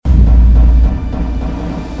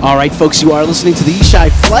All right, folks, you are listening to the Yishai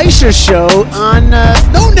Fleisher Show on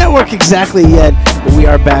no network exactly yet, but we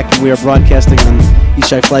are back and we are broadcasting on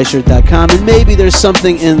YishaiFleisher.com, and maybe there's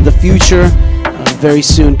something in the future very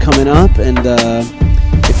soon coming up, and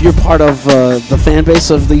if you're part of the fan base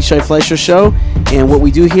of the Yishai Fleisher Show and what we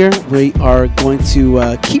do here, we are going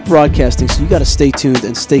to keep broadcasting, so you got to stay tuned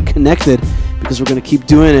and stay connected, because we're going to keep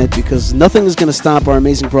doing it, because nothing is going to stop our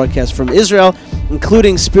amazing broadcast from Israel,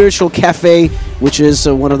 including Spiritual Cafe, which is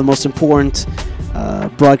one of the most important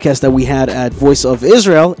broadcasts that we had at Voice of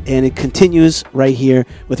Israel, and it continues right here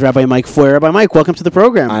with Rabbi Mike Foyer. Rabbi Mike, welcome to the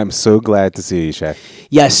program. I'm so glad to see you, Shaq.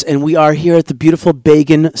 Yes, and we are here at the beautiful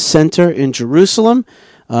Begin Center in Jerusalem.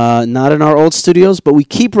 Not in our old studios, but we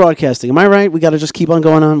keep broadcasting. Am I right? We got to just keep on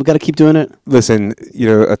going on. We got to keep doing it. Listen,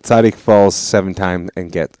 a tzaddik falls 7 times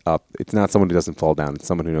and gets up. It's not someone who doesn't fall down. It's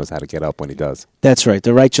someone who knows how to get up when he does. That's right.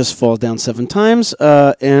 The righteous fall down 7 times.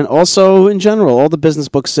 And also, in general, all the business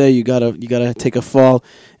books say you gotta take a fall,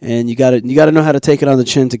 and you gotta know how to take it on the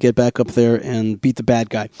chin to get back up there and beat the bad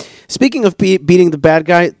guy. Speaking of beating the bad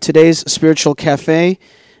guy, today's Spiritual Cafe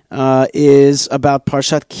is about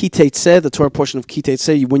Parshat Ki Teitzeh, the Torah portion of Ki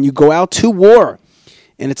Teitzeh, when you go out to war.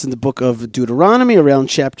 And it's in the book of Deuteronomy, around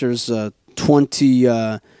chapters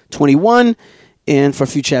 20, 21, and for a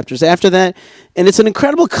few chapters after that. And it's an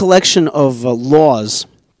incredible collection of laws.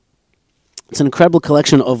 It's an incredible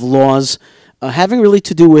collection of laws having really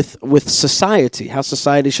to do with society, how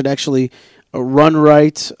society should actually run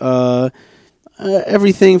right.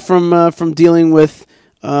 Everything from dealing with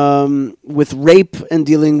rape and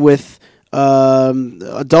dealing with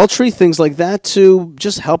adultery, things like that, to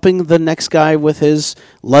just helping the next guy with his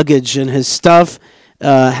luggage and his stuff,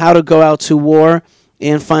 how to go out to war,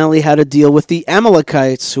 and finally how to deal with the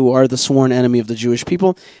Amalekites, who are the sworn enemy of the Jewish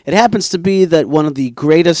people. It happens to be that one of the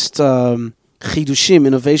greatest chidushim,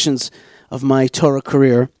 innovations of my Torah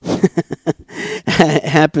career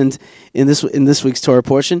happened in this week's Torah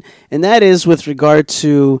portion, and that is with regard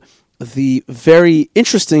to the very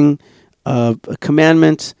interesting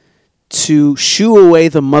commandment to shoo away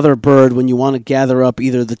the mother bird when you want to gather up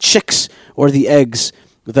either the chicks or the eggs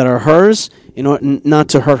that are hers, in order not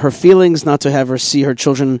to hurt her feelings, not to have her see her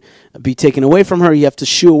children be taken away from her. You have to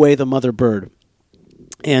shoo away the mother bird.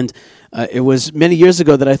 And it was many years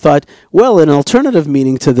ago that I thought, well, an alternative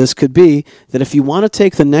meaning to this could be that if you want to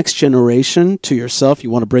take the next generation to yourself, you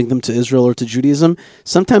want to bring them to Israel or to Judaism,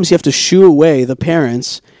 sometimes you have to shoo away the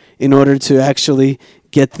parents in order to actually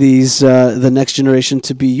get the next generation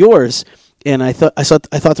to be yours. And I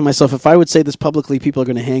thought to myself, if I would say this publicly, people are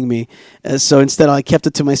going to hang me. So instead, I kept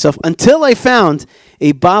it to myself until I found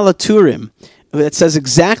a Baal HaTurim that says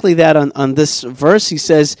exactly that on this verse. He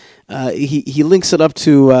says he links it up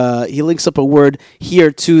to he links up a word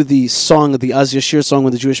here to the song, the Az Yashir song,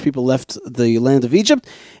 when the Jewish people left the land of Egypt,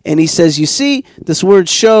 and he says, you see, this word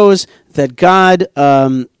shows that God.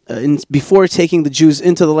 Before taking the Jews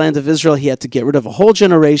into the land of Israel, he had to get rid of a whole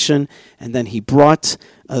generation, and then he brought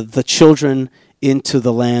the children into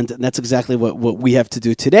the land, and that's exactly what we have to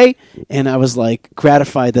do today. And I was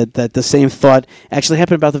gratified that the same thought actually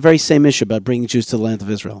happened about the very same issue about bringing Jews to the land of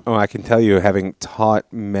Israel. Oh, I can tell you, having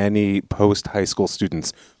taught many post-high school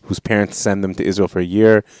students whose parents send them to Israel for a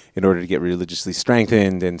year in order to get religiously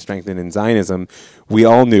strengthened in Zionism, we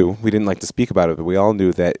all knew, we didn't like to speak about it, but we all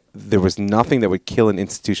knew that there was nothing that would kill an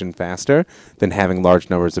institution faster than having large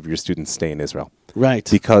numbers of your students stay in Israel. Right.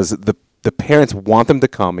 Because the parents want them to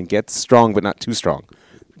come and get strong, but not too strong.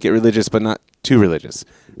 Get religious, but not too religious.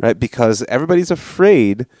 Right? Because everybody's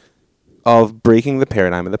afraid of breaking the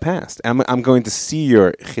paradigm of the past. I'm going to see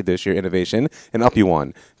your chiddush, your innovation, and up you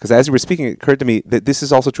one. Because as you were speaking, it occurred to me that this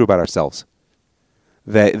is also true about ourselves.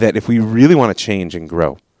 That if we really want to change and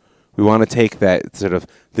grow, we want to take that sort of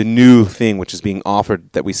the new thing which is being offered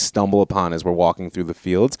that we stumble upon as we're walking through the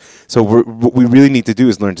fields. So what we really need to do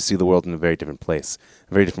is learn to see the world in a very different place,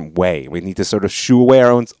 a very different way. We need to sort of shoo away our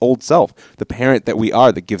own old self, the parent that we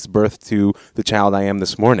are that gives birth to the child I am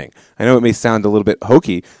this morning. I know it may sound a little bit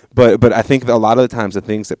hokey, but I think that a lot of the times the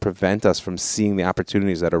things that prevent us from seeing the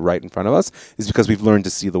opportunities that are right in front of us is because we've learned to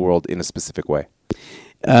see the world in a specific way.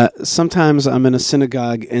 Sometimes I'm in a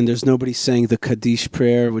synagogue and there's nobody saying the Kaddish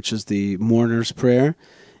prayer, which is the mourner's prayer.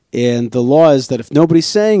 And the law is that if nobody's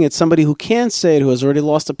saying it, somebody who can say it, who has already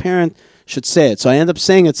lost a parent, should say it. So I end up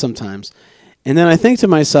saying it sometimes. And then I think to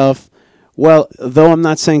myself, Well, though I'm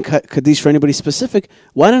not saying Kaddish for anybody specific,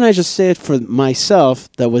 why don't I just say it for myself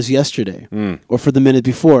that was yesterday or for the minute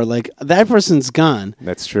before? Like, that person's gone.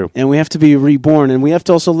 That's true. And we have to be reborn, and we have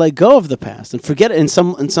to also let go of the past and forget it in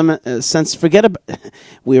some sense. Forget about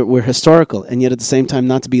we're historical, and yet at the same time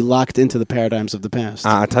not to be locked into the paradigms of the past.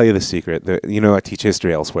 I'll tell you the secret. I teach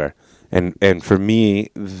history elsewhere, and for me,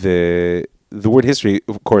 the word history,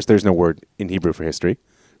 of course, there's no word in Hebrew for history.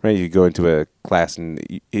 Right, you go into a class in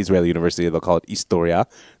Israeli University, they'll call it Historia.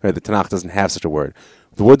 Right, the Tanakh doesn't have such a word.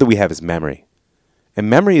 The word that we have is memory. And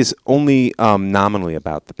memory is only nominally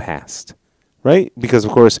about the past. Right? Because,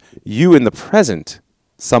 of course, you in the present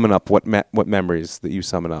summon up what memories that you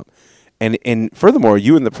summon up. And furthermore,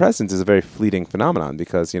 you in the present is a very fleeting phenomenon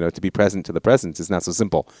because, to be present to the present is not so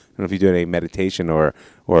simple. I don't know if you do any meditation or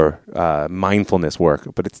mindfulness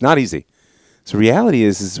work, but it's not easy. So reality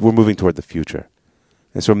is we're moving toward the future.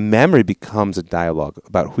 And so memory becomes a dialogue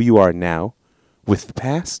about who you are now with the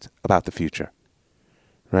past, about the future.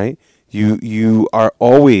 Right? You are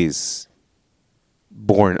always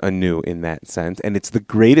born anew in that sense. And it's the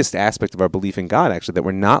greatest aspect of our belief in God, actually, that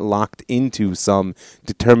we're not locked into some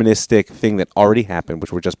deterministic thing that already happened,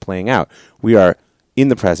 which we're just playing out. We are in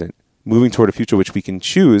the present, moving toward a future which we can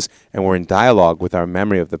choose, and we're in dialogue with our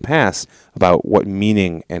memory of the past about what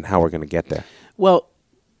meaning and how we're going to get there. Well,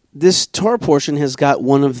 this Torah portion has got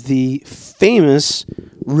one of the famous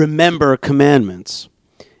remember commandments,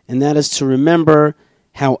 and that is to remember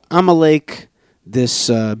how Amalek, this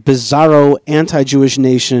bizarro anti-Jewish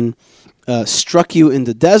nation, struck you in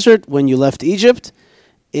the desert when you left Egypt,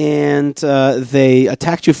 and they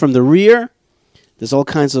attacked you from the rear. There's all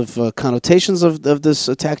kinds of connotations of this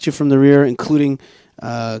attacked you from the rear, including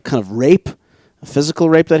kind of rape, physical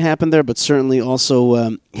rape that happened there, but certainly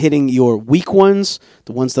also hitting your weak ones,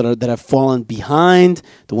 the ones that have fallen behind,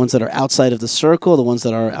 the ones that are outside of the circle, the ones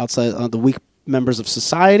that are outside the weak members of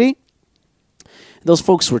society. Those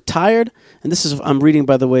folks were tired, and this is, I'm reading,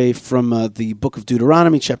 by the way, from the book of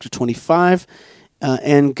Deuteronomy, chapter 25,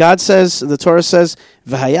 and God says, the Torah says,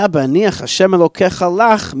 "V'haya b'aniach Hashem Elokecha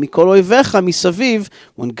lach mikol oivecha misaviv,"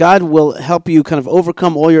 when God will help you kind of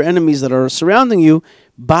overcome all your enemies that are surrounding you,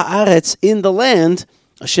 ba'aretz, in the land,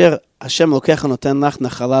 asher Hashem Elokecha noten lach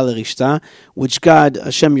nachala l'rishta, which God,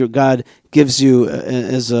 Hashem your God, gives you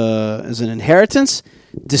as an inheritance.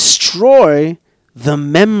 Destroy the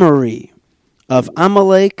memory of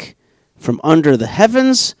Amalek from under the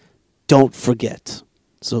heavens. Don't forget.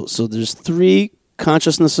 So there's three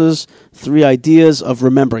consciousnesses, three ideas of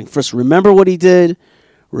remembering. First, remember what he did.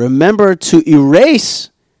 Remember to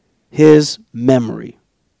erase his memory.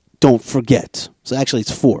 Don't forget. So actually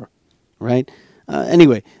it's four, right?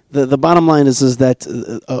 Anyway, the bottom line is that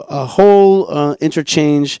a whole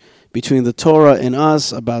interchange between the Torah and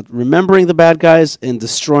us about remembering the bad guys and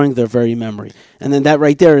destroying their very memory. And then that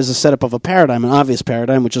right there is a setup of a paradigm, an obvious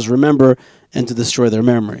paradigm, which is remember and to destroy their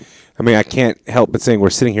memory. I mean, I can't help but saying we're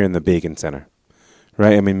sitting here in the Begin Center,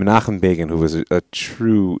 right? I mean, Menachem Begin, who was a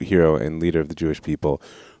true hero and leader of the Jewish people,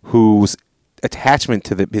 whose attachment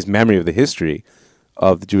to his memory of the history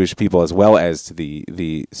of the Jewish people as well as to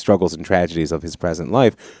the struggles and tragedies of his present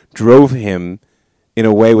life drove him in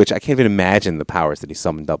a way which I can't even imagine the powers that he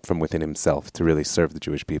summoned up from within himself to really serve the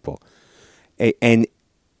Jewish people. And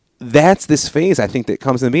that's this phase, I think, that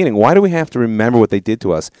comes in the beginning. Why do we have to remember what they did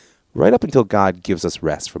to us right up until God gives us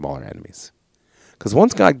rest from all our enemies? Because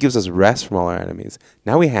once God gives us rest from all our enemies,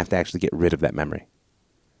 now we have to actually get rid of that memory.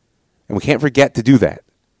 And we can't forget to do that.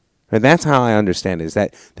 And that's how I understand it, is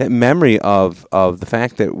that memory of the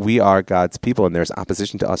fact that we are God's people and there's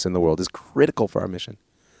opposition to us in the world is critical for our mission,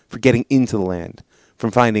 for getting into the land,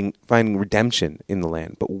 from finding redemption in the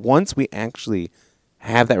land. But once we actually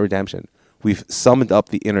have that redemption, we've summoned up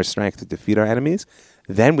the inner strength to defeat our enemies,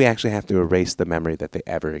 then we actually have to erase the memory that they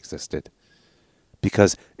ever existed.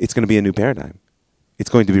 Because it's going to be a new paradigm. It's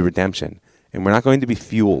going to be redemption. And we're not going to be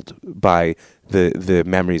fueled by the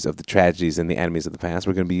memories of the tragedies and the enemies of the past.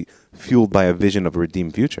 We're going to be fueled by a vision of a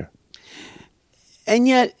redeemed future. And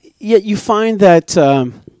yet you find that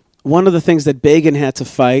one of the things that Begin had to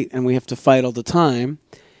fight, and we have to fight all the time,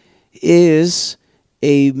 is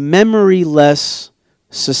a memory-less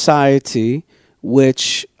society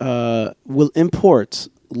which will import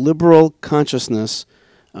liberal consciousness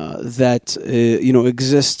that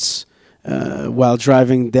exists while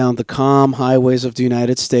driving down the calm highways of the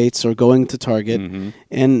United States or going to Target,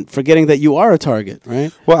 and forgetting that you are a target,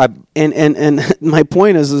 right? Well, and my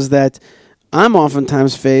point is that I'm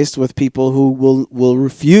oftentimes faced with people who will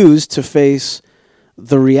refuse to face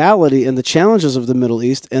the reality and the challenges of the Middle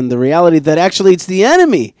East and the reality that actually it's the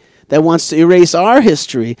enemy that wants to erase our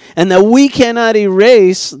history, and that we cannot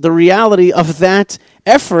erase the reality of that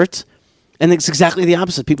effort. And it's exactly the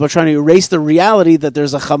opposite. People are trying to erase the reality that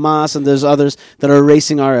there's a Hamas and there's others that are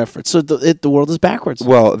erasing our efforts. So the world is backwards.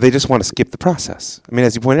 Well, they just want to skip the process. I mean,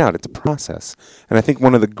 as you pointed out, it's a process. And I think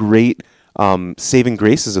one of the great saving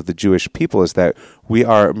graces of the Jewish people is that we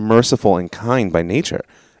are merciful and kind by nature.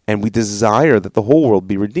 And we desire that the whole world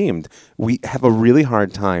be redeemed. We have a really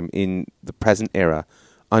hard time in the present era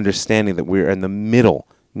understanding that we're in the middle,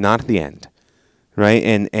 not at the end. Right,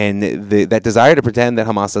 and that desire to pretend that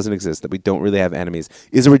Hamas doesn't exist, that we don't really have enemies,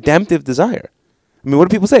 is a redemptive desire. I mean, what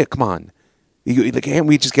do people say? Come on, can't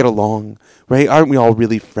we just get along? Right? Aren't we all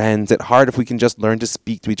really friends? At heart, if we can just learn to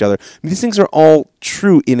speak to each other. I mean, these things are all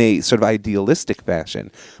true in a sort of idealistic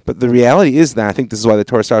fashion. But the reality is that I think this is why the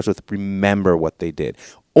Torah starts with remember what they did.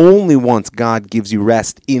 Only once God gives you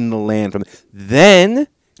rest in the land, then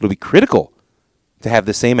it'll be critical to have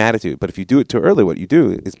the same attitude. But if you do it too early, what you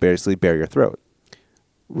do is basically bare your throat.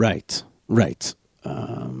 Right.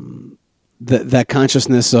 That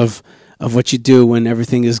consciousness of what you do when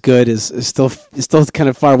everything is good is still kind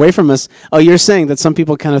of far away from us. Oh, you're saying that some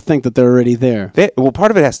people kind of think that they're already there. Well,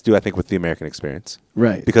 part of it has to do, I think, with the American experience.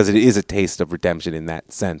 Right. Because it is a taste of redemption in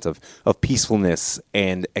that sense of peacefulness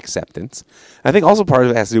and acceptance. I think also part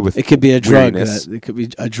of it has to do with it could be a drug. Weariness. It could be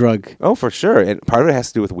a drug. Oh, for sure. And part of it has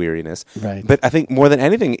to do with weariness. Right. But I think more than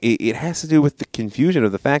anything, it has to do with the confusion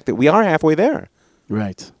of the fact that we are halfway there.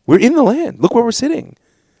 Right. We're in the land. Look where we're sitting.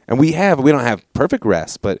 And we don't have perfect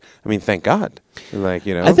rest, but I mean, thank God. I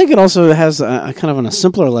think it also has a kind of on a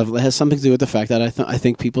simpler level. It has something to do with the fact that I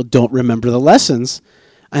think people don't remember the lessons.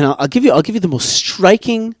 And I'll give you the most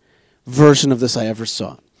striking version of this I ever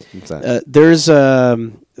saw. What's that?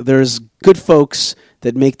 There's good folks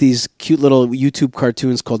that make these cute little YouTube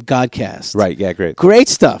cartoons called Godcast. Right. Yeah. Great. Great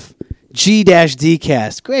stuff. G-D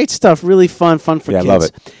cast. Great stuff. Really fun for kids. I love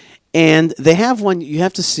it. And they have one, you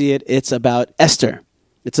have to see it. It's about Esther.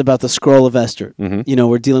 It's about the scroll of Esther. Mm-hmm.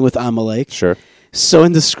 We're dealing with Amalek. Sure. So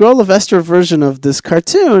in the scroll of Esther version of this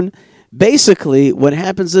cartoon, basically what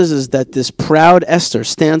happens is that this proud Esther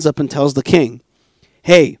stands up and tells the king,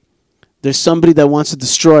 hey, there's somebody that wants to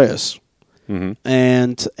destroy us. Mm-hmm.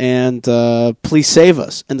 And please save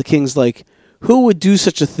us. And the king's like, who would do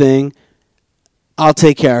such a thing? I'll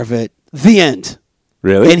take care of it. The end.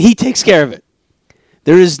 Really? And he takes care of it.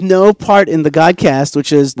 There is no part in the Godcast,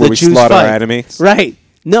 which is the where we Jews slaughter fight. our enemies. Right.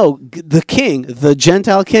 No, the king, the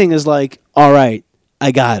Gentile king, is like, all right,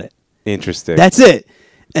 I got it. Interesting. That's it.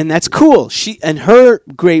 And that's cool. Her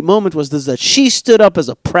great moment was this, that she stood up as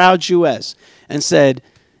a proud Jewess and said,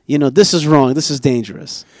 this is wrong. This is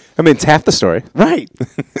dangerous. I mean, it's half the story. Right.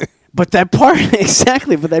 But that part,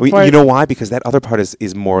 exactly. But that part. You know why? Because that other part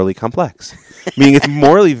is morally complex. Meaning it's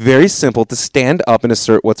morally very simple to stand up and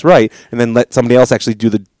assert what's right and then let somebody else actually do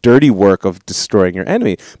the dirty work of destroying your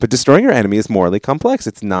enemy. But destroying your enemy is morally complex.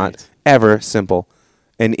 It's not ever simple.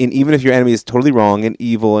 And even if your enemy is totally wrong and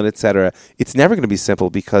evil and etc., it's never going to be simple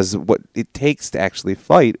because what it takes to actually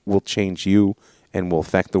fight will change you and will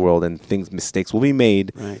affect the world, and mistakes will be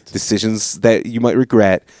made, decisions that you might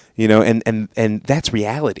regret, and that's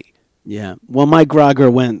reality. Yeah. Well, my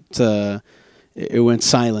grogger went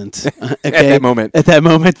silent at that moment. At that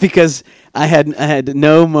moment, because I had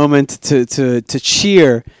no moment to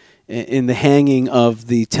cheer in the hanging of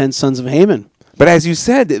the 10 sons of Haman. But as you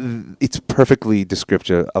said, it's perfectly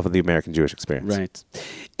descriptive of the American Jewish experience. Right.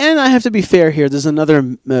 And I have to be fair here. There's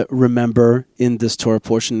another remember in this Torah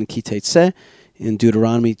portion in Ki Teitzeh, in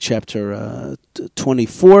Deuteronomy chapter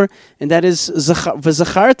 24, and that is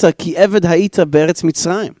V'zacharta ki eved ha'ita be'eretz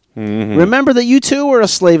Mitzrayim. Mm-hmm. Remember that you too were a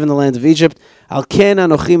slave in the land of Egypt. Al ken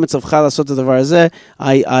anochi mitzavcha lasot hadavar hazeh.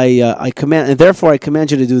 I command, and therefore I command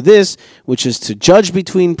you to do this, which is to judge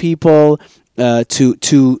between people,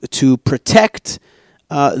 to protect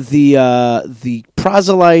the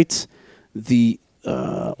proselyte, the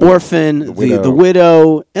orphan, the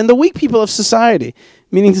widow, and the weak people of society.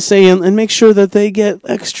 Meaning to say, and make sure that they get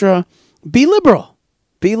extra. Be liberal.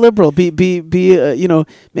 Be liberal. Be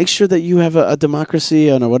make sure that you have a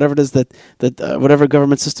democracy or whatever it is that whatever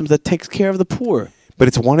government system that takes care of the poor. But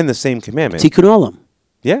it's one and the same commandment. Tikkun olam.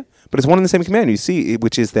 Yeah, but it's one and the same commandment. You see,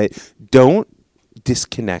 which is that don't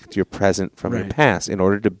disconnect your present from your past in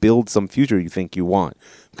order to build some future you think you want.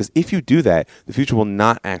 Because if you do that, the future will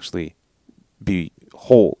not actually be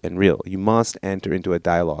whole and real. You must enter into a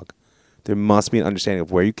dialogue. There must be an understanding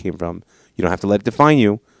of where you came from. You don't have to let it define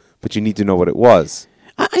you, but you need to know what it was.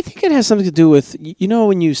 I think it has something to do with,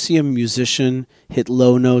 when you see a musician hit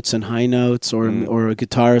low notes and high notes, or a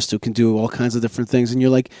guitarist who can do all kinds of different things, and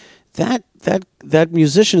you're like, that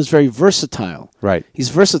musician is very versatile. Right. He's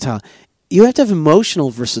versatile. You have to have emotional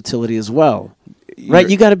versatility as well. Right,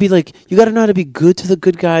 you got to know how to be good to the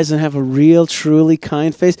good guys and have a real, truly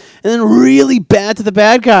kind face, and then really bad to the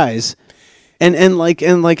bad guys, and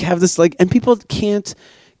have this and people can't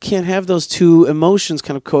have those two emotions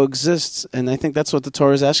kind of coexist, and I think that's what the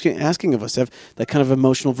Torah is asking of us, to have that kind of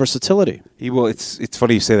emotional versatility. Well, it's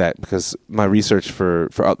funny you say that, because my research for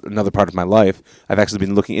another part of my life, I've actually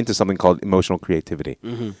been looking into something called emotional creativity,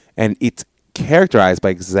 and it's characterized by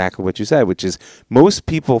exactly what you said, which is most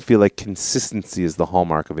people feel like consistency is the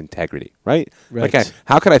hallmark of integrity, right? Right. Like,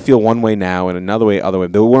 how could I feel one way now and another way other way?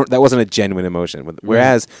 That wasn't a genuine emotion.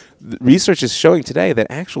 Whereas research is showing today that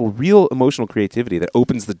actual real emotional creativity that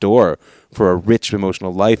opens the door for a rich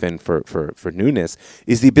emotional life and for newness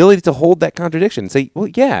is the ability to hold that contradiction and say, well,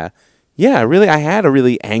 yeah, really, I had a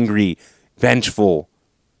really angry, vengeful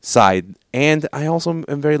side, and I also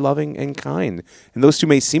am very loving and kind. And those two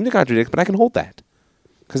may seem to contradict, but I can hold that.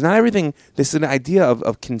 Because not everything, this is an idea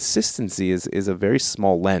of consistency is a very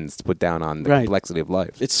small lens to put down on the complexity of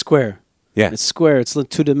life. It's square. Yeah. It's square. It's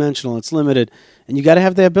two-dimensional. It's limited. And you got to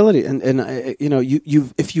have the ability. And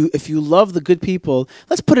if you love the good people,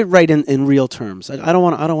 let's put it right in real terms. I don't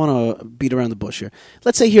want to beat around the bush here.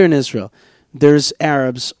 Let's say here in Israel, there's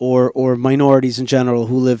Arabs or minorities in general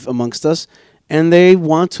who live amongst us, and they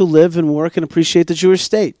want to live and work and appreciate the Jewish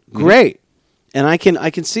state. Great. And I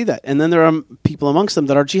can see that. And then there are people amongst them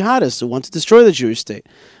that are jihadists who want to destroy the Jewish state.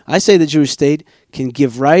 I say the Jewish state can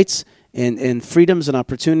give rights and freedoms and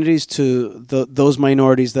opportunities to those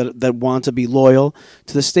minorities that want to be loyal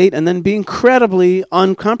to the state, and then be incredibly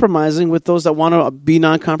uncompromising with those that want to be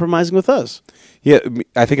non-compromising with us. Yeah,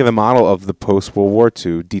 I think of the model of the post-World War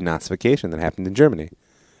II denazification that happened in Germany.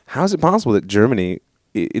 How is it possible that Germany,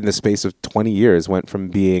 in the space of 20 years, went from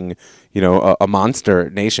being, a monster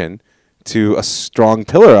nation to a strong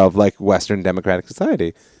pillar of Western democratic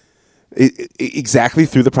society? Exactly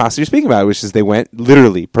through the process you're speaking about, which is they went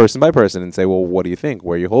literally person by person and say, well, what do you think?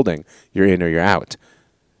 Where are you holding? You're in or you're out.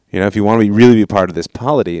 If you want to really be part of this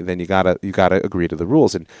polity, then you gotta agree to the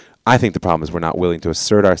rules. And I think the problem is we're not willing to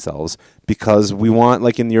assert ourselves because we want,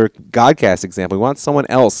 like in your Godcast example, we want someone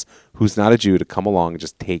else who's not a Jew to come along and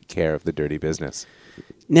just take care of the dirty business.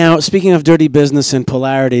 Now, speaking of dirty business and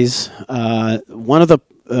polarities, one of the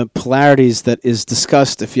polarities that is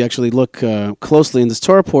discussed, if you actually look closely in this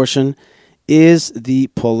Torah portion, is the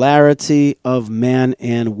polarity of man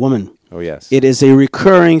and woman. Oh, yes. It is a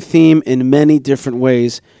recurring theme in many different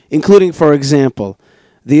ways, including, for example,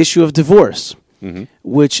 the issue of divorce,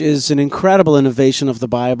 which is an incredible innovation of the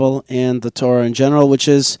Bible and the Torah in general, which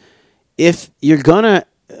is if you're going to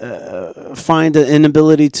find an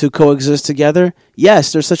inability to coexist together,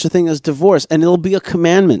 yes, there's such a thing as divorce, and it'll be a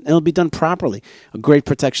commandment. It'll be done properly. A great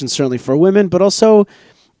protection certainly for women, but also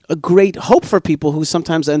a great hope for people who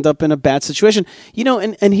sometimes end up in a bad situation.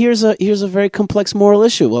 And here's a very complex moral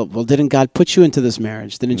issue. Well, didn't God put you into this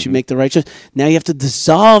marriage? Didn't you make the right choice? Now you have to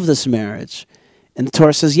dissolve this marriage. And the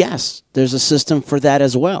Torah says, yes, there's a system for that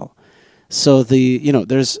as well. So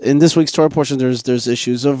there's in this week's Torah portion, there's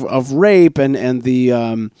issues of rape and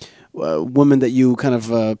the woman that you kind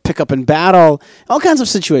of pick up in battle, all kinds of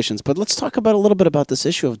situations. But let's talk about a little bit about this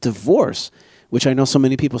issue of divorce, which I know so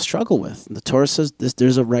many people struggle with. And the Torah says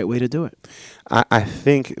there's a right way to do it. I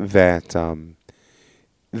think that one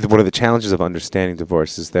of the challenges of understanding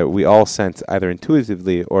divorce is that we all sense, either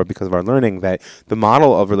intuitively or because of our learning, that the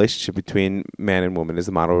model of relationship between man and woman is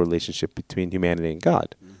the model of relationship between humanity and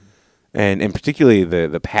God. And particularly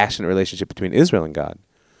the passionate relationship between Israel and God.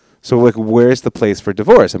 So, where's the place for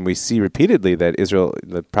divorce? And we see repeatedly that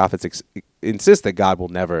the prophets insist that God will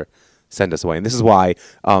never send us away. And this is why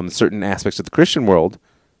certain aspects of the Christian world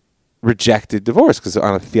rejected divorce, because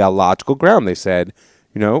on a theological ground they said,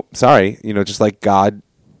 just like God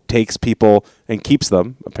takes people and keeps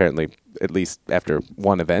them, apparently, at least after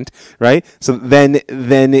one event, right? So then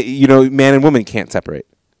man and woman can't separate.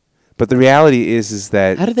 But the reality is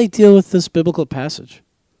that... How do they deal with this biblical passage?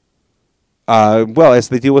 As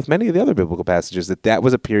they deal with many of the other biblical passages, that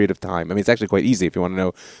was a period of time. I mean, it's actually quite easy if you want to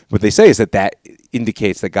know what they say, is that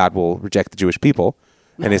indicates that God will reject the Jewish people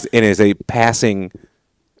and is a passing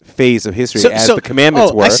phase of history the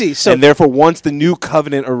commandments were. I see. And therefore, once the new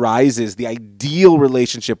covenant arises, the ideal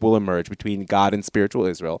relationship will emerge between God and spiritual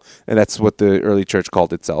Israel. And that's what the early church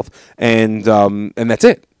called itself. And that's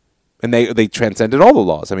it. And they transcended all the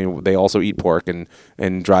laws. I mean, they also eat pork and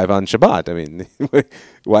drive on Shabbat. I mean,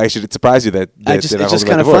 why should it surprise you that it's just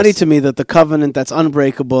kind of funny to me that the covenant that's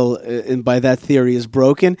unbreakable by that theory is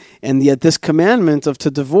broken, and yet this commandment to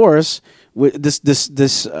divorce,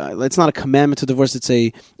 it's not a commandment to divorce. It's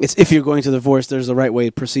if you're going to divorce, there's a right way,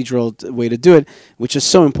 procedural way to do it, which is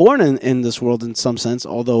so important in this world in some sense,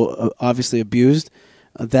 although obviously abused.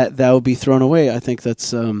 That would be thrown away. I think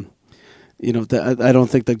that's. I don't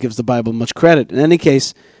think that gives the Bible much credit. In any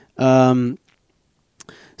case, so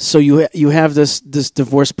you have this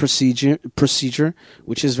divorce procedure,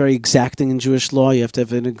 which is very exacting in Jewish law. You have to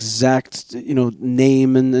have an exact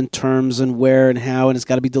name and terms and where and how, and it's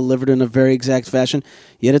got to be delivered in a very exact fashion.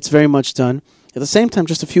 Yet it's very much done. At the same time,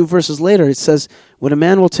 just a few verses later, it says when a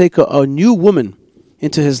man will take a new woman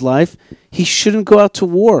into his life, he shouldn't go out to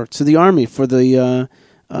war, to the army for the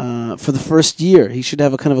first year. He should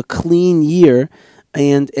have a kind of a clean year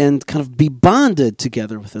and kind of be bonded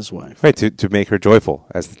together with his wife. Right, to make her joyful,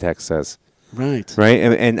 as the text says. Right. Right,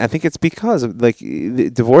 and I think it's because of,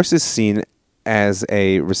 divorce is seen as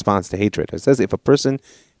a response to hatred. It says if a person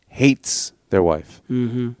hates their wife,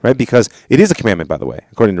 right, because it is a commandment, by the way,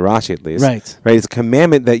 according to Rashi at least. Right. It's a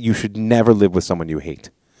commandment that you should never live with someone you hate.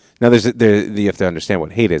 Now, you have to understand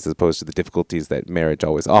what hate is as opposed to the difficulties that marriage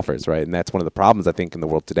always offers, right? And that's one of the problems, I think, in the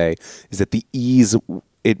world today, is that the ease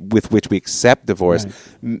with which we accept divorce,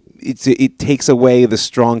 right, it takes away the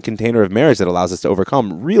strong container of marriage that allows us to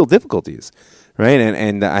overcome real difficulties, right?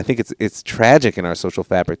 And I think it's tragic in our social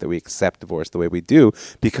fabric that we accept divorce the way we do,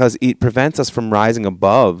 because it prevents us from rising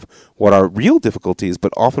above what are real difficulties,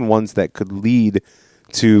 but often ones that could lead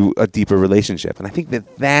to a deeper relationship. And I think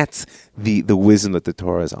that's the wisdom that the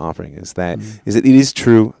Torah is offering, is that it is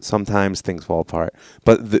true sometimes things fall apart,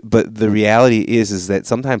 but the reality is that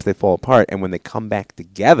sometimes they fall apart, and when they come back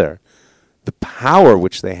together, the power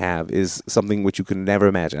which they have is something which you could never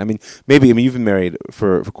imagine. I mean, you've been married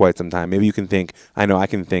for quite some time. Maybe you can think, I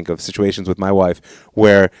can think of situations with my wife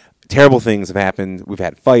where terrible things have happened. We've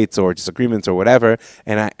had fights or disagreements or whatever,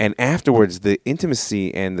 and afterwards the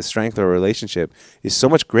intimacy and the strength of our relationship is so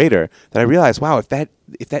much greater that I realized, wow, if that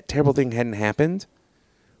terrible thing hadn't happened,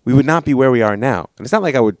 we would not be where we are now. And it's not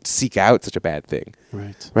like I would seek out such a bad thing,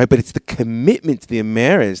 right? But it's the commitment to the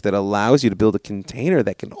marriage that allows you to build a container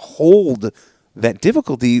that can hold that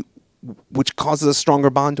difficulty, which causes a stronger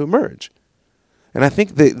bond to emerge. And I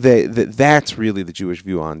think that's really the Jewish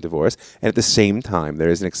view on divorce. And at the same time, there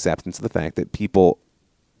is an acceptance of the fact that people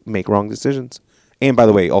make wrong decisions. And by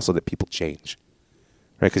the way, also that people change.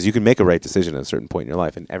 Right? Because you can make a right decision at a certain point in your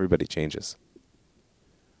life, and everybody changes.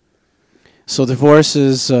 So divorce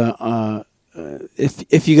is,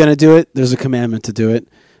 if you're going to do it, there's a commandment to do it.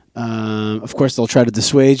 Of course, they'll try to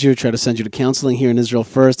dissuade you, try to send you to counseling here in Israel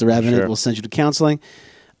first. The rabbinate will send you to counseling.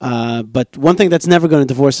 But one thing that's never going to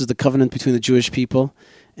divorce is the covenant between the Jewish people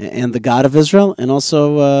and the God of Israel, and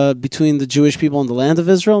also between the Jewish people and the land of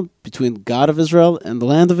Israel, between God of Israel and the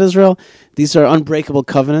land of Israel. These are unbreakable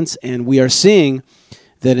covenants, and we are seeing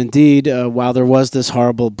that indeed, while there was this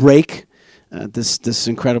horrible break, this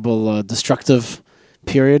incredible destructive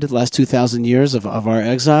period, the last 2,000 years of our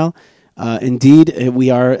exile, indeed, we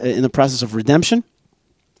are in the process of redemption.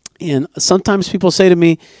 And sometimes people say to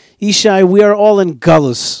me, Ishai, we are all in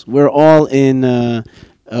galus. We are all in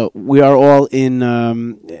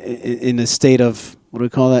a state of, what do we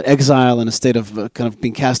call that? Exile, in a state of kind of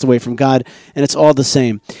being cast away from God, and it's all the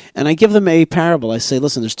same. And I give them a parable. I say,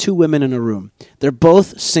 listen, there's two women in a room. They're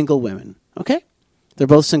both single women, okay? They're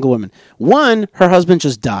both single women. One, her husband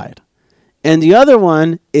just died. And the other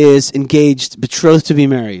one is engaged, betrothed to be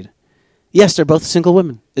married. Yes, they're both single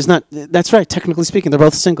women. That's right, technically speaking, they're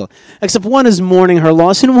both single. Except one is mourning her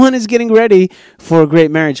loss and one is getting ready for a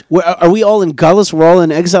great marriage. Are we all in galus? We're all in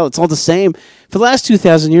exile? It's all the same. For the last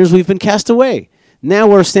 2,000 years, we've been cast away. Now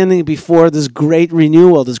we're standing before this great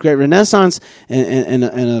renewal, this great renaissance, and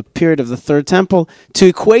a period of the Third Temple. To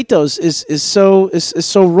equate those is so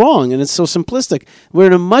wrong, and it's so simplistic. We're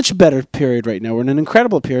in a much better period right now. We're in an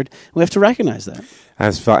incredible period. We have to recognize that.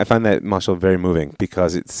 I find that mashal very moving,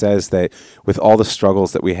 because it says that with all the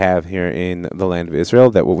struggles that we have here in the land of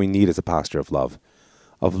Israel, that what we need is a posture of love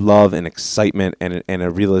and excitement, and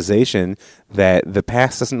a realization that the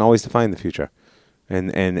past doesn't always define the future. And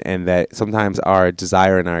that sometimes our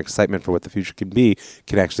desire and our excitement for what the future can be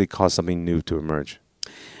can actually cause something new to emerge.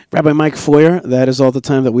 Rabbi Mike Foyer, that is all the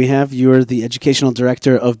time that we have. You're the educational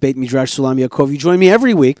director of Beit Midrash Sulam Yaakov. You join me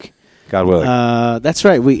every week. God willing. That's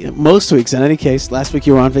right. Most weeks, in any case. Last week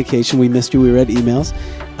you were on vacation. We missed you. We read emails.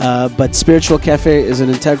 But Spiritual Cafe is an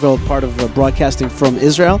integral part of broadcasting from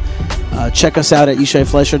Israel. Check us out at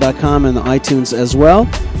yishaifleischer.com and the iTunes as well.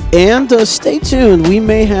 And stay tuned. We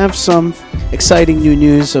may have some exciting new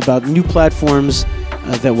news about new platforms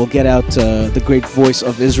that will get out the great voice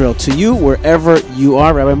of Israel to you wherever you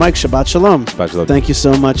are. Rabbi Mike, Shabbat Shalom. Shabbat Shalom. Thank you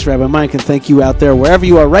so much, Rabbi Mike, and thank you out there wherever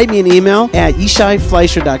you are. Write me an email at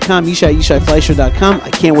yishaifleischer.com, yishaifleischer.com. I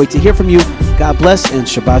can't wait to hear from you. God bless and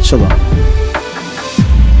Shabbat Shalom.